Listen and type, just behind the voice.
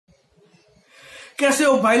कैसे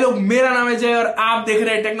हो भाई लोग। मेरा नाम है जय और आप देख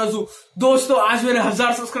रहे हैं टेक्नोजू। दोस्तों आज मेरे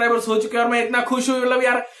 1000 सब्सक्राइबर्स हो चुके हैं और मैं इतना खुश हूं। मतलब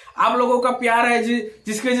यार आप लोगों का प्यार है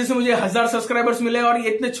जिसकी वजह से मुझे 1000 सब्सक्राइबर्स मिले और ये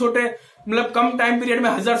इतने छोटे मतलब कम टाइम पीरियड में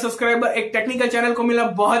 1000 सब्सक्राइबर एक टेक्निकल चैनल को मिला,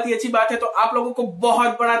 बहुत ही अच्छी बात है। तो आप लोगों को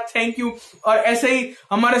बहुत बड़ा थैंक यू और ऐसे ही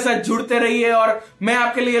हमारे साथ जुड़ते रहिए। और मैं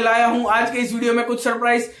आपके लिए लाया हूं आज के इस वीडियो में कुछ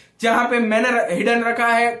सरप्राइज, जहां पे मैंने हिडन रखा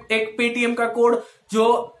है एक पेटीएम का कोड,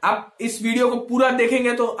 जो आप इस वीडियो को पूरा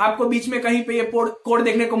देखेंगे तो आपको बीच में कहीं पे ये कोड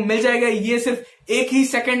देखने को मिल जाएगा। ये सिर्फ एक ही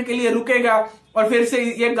सेकंड के लिए रुकेगा और फिर से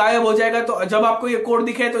ये गायब हो जाएगा। तो जब आपको ये कोड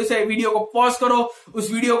दिखे तो इसे वीडियो को पॉज करो,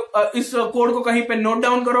 इस कोड को कहीं पे नोट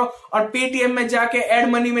डाउन करो और पेटीएम में जाके एड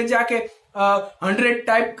मनी में जाके 100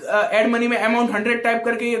 टाइप एड मनी में अमाउंट 100 टाइप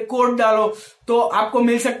करके ये कोड डालो तो आपको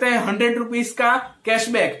मिल सकता है 100 रुपीज का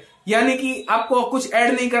कैशबैक। यानी कि आपको कुछ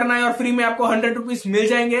ऐड नहीं करना है और फ्री में आपको 100 रुपीज मिल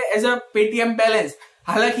जाएंगे एज अ पेटीएम बैलेंस।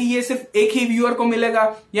 हालांकि ये सिर्फ एक ही व्यूअर को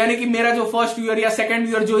मिलेगा, यानी कि मेरा जो फर्स्ट व्यूअर या सेकंड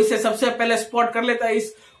व्यूअर जो इसे सबसे पहले स्पॉट कर लेता है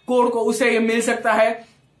इस कोड को, उसे ये मिल सकता है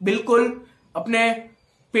बिल्कुल अपने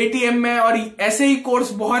पेटीएम में। और ऐसे ही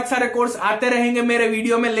कोर्स, बहुत सारे कोर्स आते रहेंगे मेरे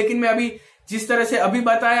वीडियो में, लेकिन मैं अभी जिस तरह से अभी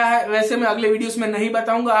बताया है वैसे मैं अगले वीडियोस में नहीं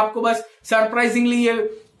बताऊंगा। आपको बस सरप्राइजिंगली ये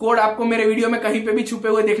कोड आपको मेरे वीडियो में कहीं पे भी छुपे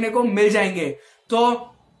हुए देखने को मिल जाएंगे। तो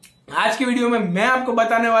आज की वीडियो में मैं आपको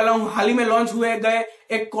बताने वाला हूं हाल ही में लॉन्च हुए गए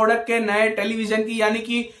एक कोडक के नए टेलीविजन की, यानी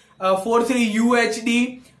कि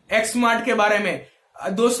 43UHDXSMART के बारे में।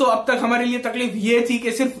 दोस्तों अब तक हमारे लिए तकलीफ ये थी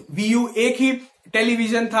कि सिर्फ VU एक ही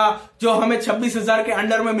टेलीविजन था जो हमें 26,000 के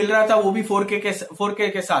अंडर में मिल रहा था, वो भी 4K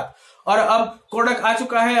के साथ। और अब कोडक आ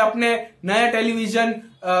चुका है अपने नए टेलीविजन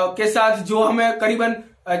के साथ जो हमें करीबन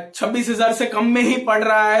 26,000 से कम में ही पड़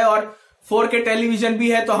रहा है और 4K टेलीविजन भी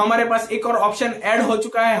है। तो हमारे पास एक और ऑप्शन ऐड हो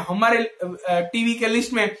चुका है हमारे टीवी के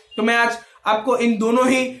लिस्ट में। तो मैं आज आपको इन दोनों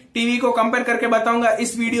ही टीवी को कंपेयर करके बताऊंगा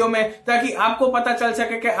इस वीडियो में, ताकि आपको पता चल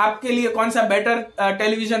सके कि आपके लिए कौन सा बेटर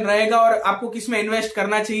टेलीविजन रहेगा और आपको किस में इन्वेस्ट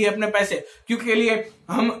करना चाहिए अपने पैसे। क्योंकि लिए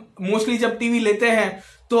हम मोस्टली जब टीवी लेते हैं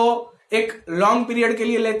तो एक लॉन्ग पीरियड के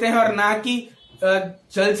लिए लेते हैं और ना कि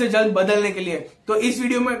जल्द से जल्द बदलने के लिए। तो इस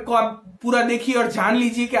वीडियो में को आप पूरा देखिए और जान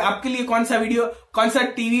लीजिए कि आपके लिए कौन सा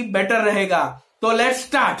टीवी बेटर रहेगा। तो लेट्स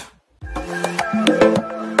स्टार्ट।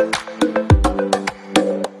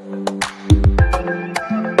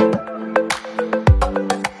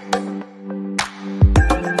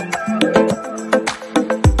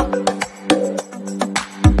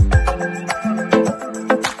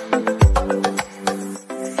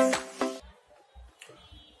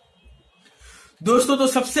 दोस्तों तो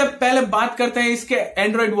सबसे पहले बात करते हैं इसके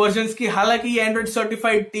एंड्रॉइड वर्जन्स की। हालांकि ये एंड्रॉइड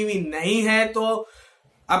सर्टिफाइड टीवी नहीं है तो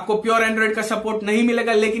आपको प्योर एंड्रॉइड का सपोर्ट नहीं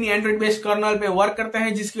मिलेगा, लेकिन ये एंड्रॉइड बेस्ड कर्नल पे वर्क करते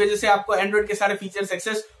हैं, जिसकी वजह से आपको एंड्रॉइड के सारे फीचर्स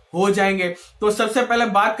एक्सेस हो जाएंगे। तो सबसे पहले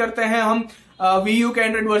बात करते हैं हम VU के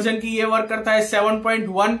एंड्रॉइड वर्जन की। ये वर्क करता है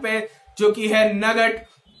 7.1 पे, जो कि है नगट।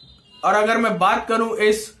 और अगर मैं बात करूं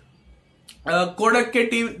इस कोडक के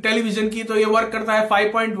टेलीविजन की तो ये वर्क करता है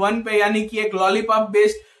 5.1 पे, यानी कि एक लॉलीपॉप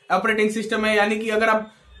बेस्ड ऑपरेटिंग सिस्टम है। यानी कि अगर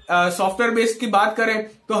आप सॉफ्टवेयर बेस्ड की बात करें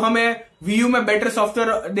तो हमें VU में बेटर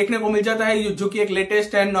सॉफ्टवेयर देखने को मिल जाता है, जो कि एक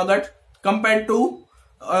लेटेस्ट है नगट कंपेयर टू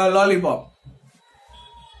लॉलीपॉप।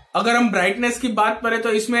 अगर हम ब्राइटनेस की बात करें तो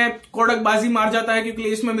इसमें कोडक बाजी मार जाता है, क्योंकि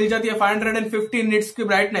इसमें मिल जाती है 550 निट्स की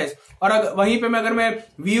ब्राइटनेस। और वहीं पे मैं अगर मैं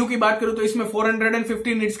VU की बात करूं तो इसमें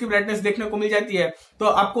 450 निट्स की ब्राइटनेस देखने को मिल जाती है। तो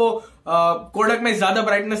आपको कोडक में ज्यादा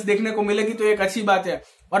ब्राइटनेस देखने को मिलेगी, तो एक अच्छी बात है।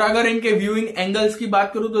 और अगर इनके व्यूइंग एंगल्स की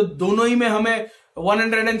बात करूं तो दोनों ही में हमें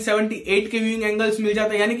 178 के व्यूइंग एंगल्स मिल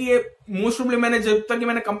जाते हैं। यानी कि ये मोस्ट प्रोबेबली मैंने जब तक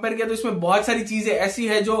मैंने कंपेयर किया तो इसमें बहुत सारी चीजें ऐसी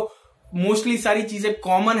है जो मोस्टली सारी चीजें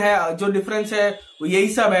कॉमन है, जो डिफरेंस है वो यही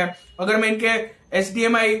सब है। अगर मैं इनके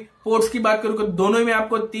HDMI पोर्ट्स की बात करूं तो दोनों ही में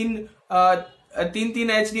आपको तीन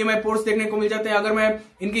HDMI पोर्ट्स देखने को मिल जाते हैं। अगर मैं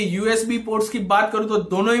इनके USB पोर्ट्स की बात करूं तो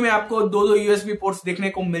दोनों ही में आपको दो USB पोर्ट्स देखने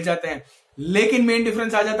को मिल जाते हैं। लेकिन मेन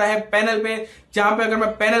डिफरेंस आ जाता है पैनल पे, जहां पे अगर मैं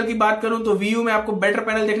पैनल की बात करूं तो VU में आपको बेटर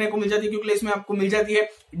पैनल देखने को मिल जाती है, क्योंकि इसमें आपको मिल जाती है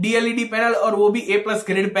DLED पैनल और वो भी A+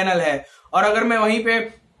 ग्रेड पैनल है। और अगर मैं वहीं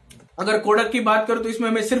पे अगर कोडक की बात करूं तो इसमें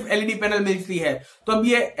हमें सिर्फ LED पैनल मिलती है। तो अब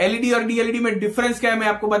ये LED और DLED में डिफरेंस क्या है मैं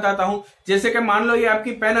आपको बताता हूं। जैसे कि मान लो ये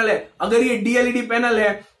आपकी पैनल है, अगर ये DLED पैनल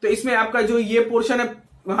है तो इसमें आपका जो ये पोर्शन है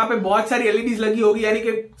वहां पे बहुत सारी LEDs लगी होगी, यानी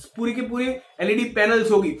कि पूरी की पूरी LED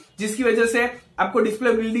पैनल्स होगी, जिसकी वजह से आपको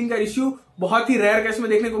डिस्प्ले बिल्डिंग का इश्यू बहुत ही रेयर केस में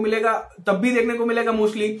देखने को मिलेगा। तब भी देखने को मिलेगा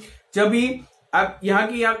मोस्टली जब भी आप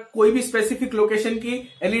यहाँ कोई भी स्पेसिफिक लोकेशन की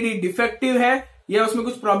LED डिफेक्टिव है या उसमें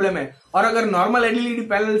कुछ प्रॉब्लम है। और अगर नॉर्मल LED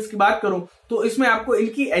पैनल्स की बात करूं तो इसमें आपको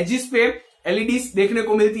इनकी एजिस पे LEDs देखने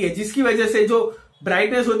को मिलती है, जिसकी वजह से जो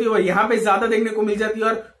ब्राइटनेस होती है वो यहाँ पे ज्यादा देखने को मिल जाती है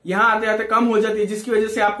और यहाँ आते आते कम हो जाती है, जिसकी वजह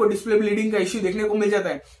से आपको डिस्प्ले ब्लीडिंग का इश्यू देखने को मिल जाता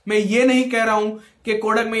है। मैं ये नहीं कह रहा हूं कि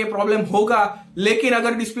कोडक में ये प्रॉब्लम होगा, लेकिन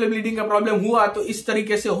अगर डिस्प्ले ब्लीडिंग का प्रॉब्लम हुआ तो इस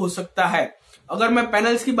तरीके से हो सकता है। अगर मैं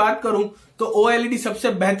पैनल्स की बात करूं तो OLED सबसे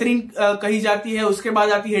बेहतरीन कही जाती है, उसके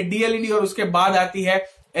बाद आती है DLED और उसके बाद आती है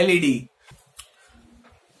LED।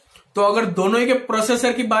 तो अगर दोनों ही के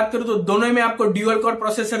प्रोसेसर की बात करूं तो दोनों ही में आपको ड्यूअल कोर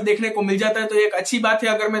प्रोसेसर देखने को मिल जाता है, तो एक अच्छी बात है।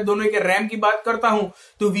 अगर मैं दोनों ही के रैम की बात करता हूं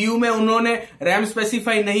तो व्यू में उन्होंने रैम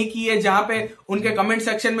स्पेसिफाई नहीं की है, जहां पे उनके कमेंट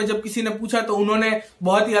सेक्शन में जब किसी ने पूछा तो उन्होंने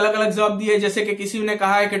बहुत ही अलग अलग जवाब दिए। जैसे कि किसी ने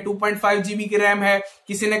कहा है कि 2.5 GB की रैम है,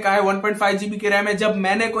 किसी ने कहा है 1.5 GB की रैम है। जब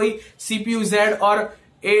मैंने कोई CPU Z और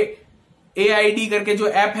AID करके जो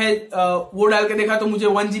ऐप है वो डाल के देखा तो मुझे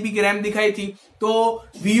 1 GB की रैम दिखाई थी। तो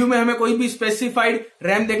व्यू में हमें कोई भी स्पेसिफाइड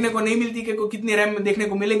रैम देखने को नहीं मिलती कि कितनी रैम देखने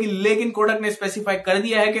को मिलेगी, लेकिन कोडक ने स्पेसिफाई कर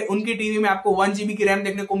दिया है कि उनकी टीवी में आपको 1 GB की रैम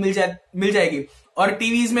देखने को मिल जाएगी। और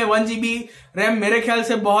टीवीज में 1 GB रैम मेरे ख्याल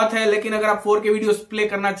से बहुत है, लेकिन अगर आप 4K वीडियोस प्ले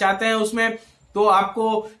करना चाहते हैं उसमें तो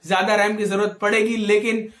आपको ज्यादा रैम की जरूरत पड़ेगी।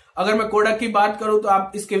 लेकिन अगर मैं कोडक की बात करूं तो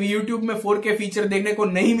आप इसके यूट्यूब में 4K फीचर देखने को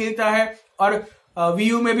नहीं मिलता है, और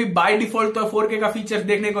व्यू में भी बाय डिफॉल्ट तो 4K का फीचर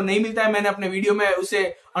देखने को नहीं मिलता है। मैंने अपने वीडियो में उसे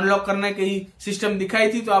अनलॉक करने की सिस्टम दिखाई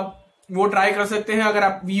थी, तो आप वो ट्राई कर सकते हैं अगर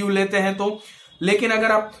आप व्यू लेते हैं तो। लेकिन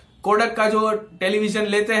अगर आप कोडक का जो टेलीविजन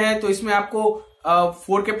लेते हैं तो इसमें आपको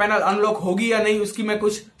 4K पैनल अनलॉक होगी या नहीं उसकी मैं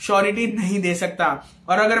कुछ श्योरिटी नहीं दे सकता।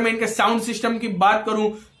 और अगर मैं इनके साउंड सिस्टम की बात करूं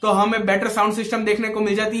तो हमें बेटर साउंड सिस्टम देखने को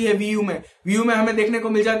मिल जाती है व्यू में हमें देखने को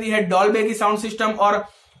मिल जाती है डॉल्बे की साउंड सिस्टम, और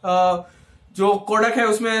जो कोडक है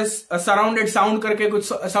उसमें सराउंडेड साउंड करके कुछ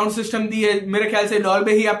साउंड सिस्टम दी है। मेरे ख्याल से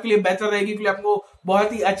डॉल्बे ही आपके लिए बेहतर रहेगी, क्योंकि आपको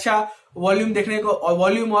बहुत ही अच्छा वॉल्यूम देखने को और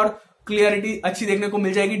वॉल्यूम और क्लियरिटी अच्छी देखने को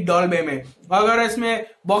मिल जाएगी डॉल्बे में। अगर इसमें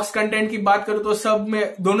बॉक्स कंटेंट की बात करूं तो सब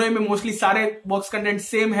में दोनों में मोस्टली सारे बॉक्स कंटेंट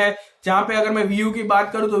सेम है। जहां पे अगर मैं व्यू की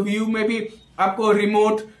बात करूं तो व्यू में भी आपको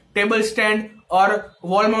रिमोट, टेबल स्टैंड और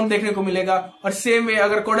वॉल माउंट देखने को मिलेगा, और सेम वे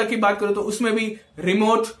अगर कोडक की बात करूं तो उसमें भी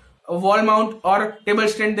रिमोट, वॉल माउंट और टेबल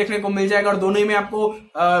स्टैंड देखने को मिल जाएगा, और दोनों ही में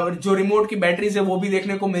आपको जो रिमोट की बैटरीज है वो भी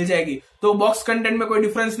देखने को मिल जाएगी। तो बॉक्स कंटेंट में कोई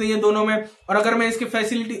डिफरेंस नहीं है दोनों में। और अगर मैं इसकी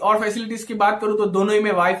फैसिलिटीज की बात करूं तो दोनों ही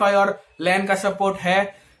में वाईफाई और लैन का सपोर्ट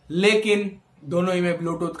है, लेकिन दोनों ही में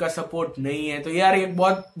ब्लूटूथ का सपोर्ट नहीं है। तो यार ये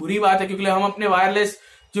बहुत बुरी बात है, क्योंकि हम अपने वायरलेस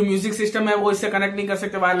जो म्यूजिक सिस्टम है वो इससे कनेक्ट नहीं कर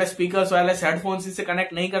सकते, वायरलेस स्पीकर्स, वायरलेस हेडफोन्स इससे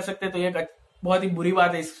कनेक्ट नहीं कर सकते। तो ये बहुत ही बुरी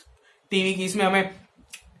बात है इस टीवी की, इसमें हमें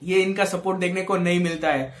ये इनका सपोर्ट देखने को नहीं मिलता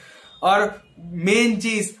है। और मेन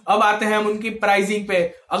चीज, अब आते हैं हम उनकी प्राइसिंग पे।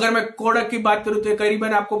 अगर मैं कोडक की बात करूं तो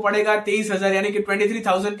करीबन आपको पड़ेगा 23,000 यानी कि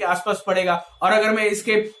 23,000 के आसपास पड़ेगा। और अगर मैं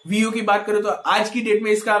इसके व्यू की बात करूं तो आज की डेट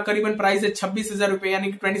में इसका करीबन प्राइस है 26,000 रुपए,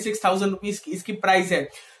 यानी कि 26,000 रुपीज की इसकी प्राइस है।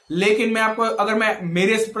 लेकिन मैं आपको, अगर मैं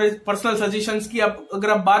मेरे पर्सनल सजेशंस की अगर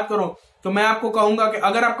आप बात करो तो मैं आपको कहूंगा कि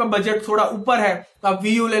अगर आपका बजट थोड़ा ऊपर है तो आप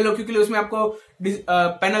व्यू ले लो, क्योंकि उसमें आपको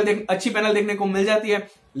अच्छी पैनल देखने को मिल जाती है।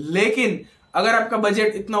 लेकिन अगर आपका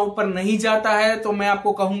बजट इतना ऊपर नहीं जाता है तो मैं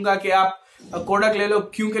आपको कहूंगा कि आप कोडक ले लो,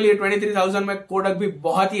 क्योंकि लिए 23,000 में कोडक भी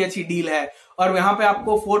बहुत ही अच्छी डील है। और यहाँ पे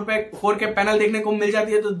आपको 4K पैनल देखने को मिल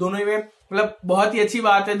जाती है, तो दोनों ही में मतलब बहुत ही अच्छी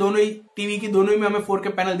बात है। दोनों ही टीवी की दोनों ही में हमें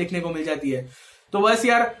 4K पैनल देखने को मिल जाती है। तो बस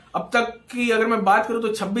यार, अब तक की अगर मैं बात करूं तो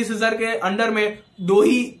 26,000 के अंडर में दो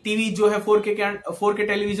ही टीवी जो है 4K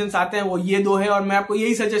टेलीविजन आते हैं, वो ये दो है। और मैं आपको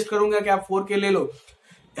यही सजेस्ट करूंगा कि आप 4K ले लो।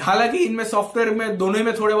 हालांकि इनमें सॉफ्टवेयर में दोनों ही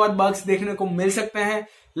में थोड़े बहुत बग्स देखने को मिल सकते हैं,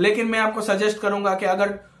 लेकिन मैं आपको सजेस्ट करूंगा कि अगर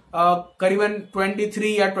करीबन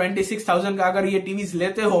 23 या 26,000 का अगर ये टीवीज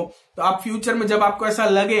लेते हो तो आप फ्यूचर में जब आपको ऐसा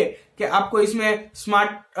लगे कि आपको इसमें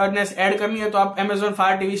स्मार्टनेस ऐड करनी है तो आप Amazon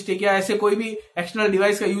Fire TV Stick या ऐसे कोई भी एक्सटर्नल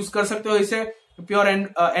डिवाइस का यूज कर सकते हो इसे प्योर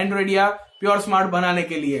एंड्रॉइड या प्योर स्मार्ट बनाने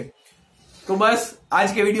के लिए। तो बस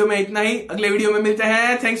आज के वीडियो में इतना ही, अगले वीडियो में मिलते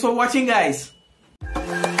हैं। Thanks for watching guys.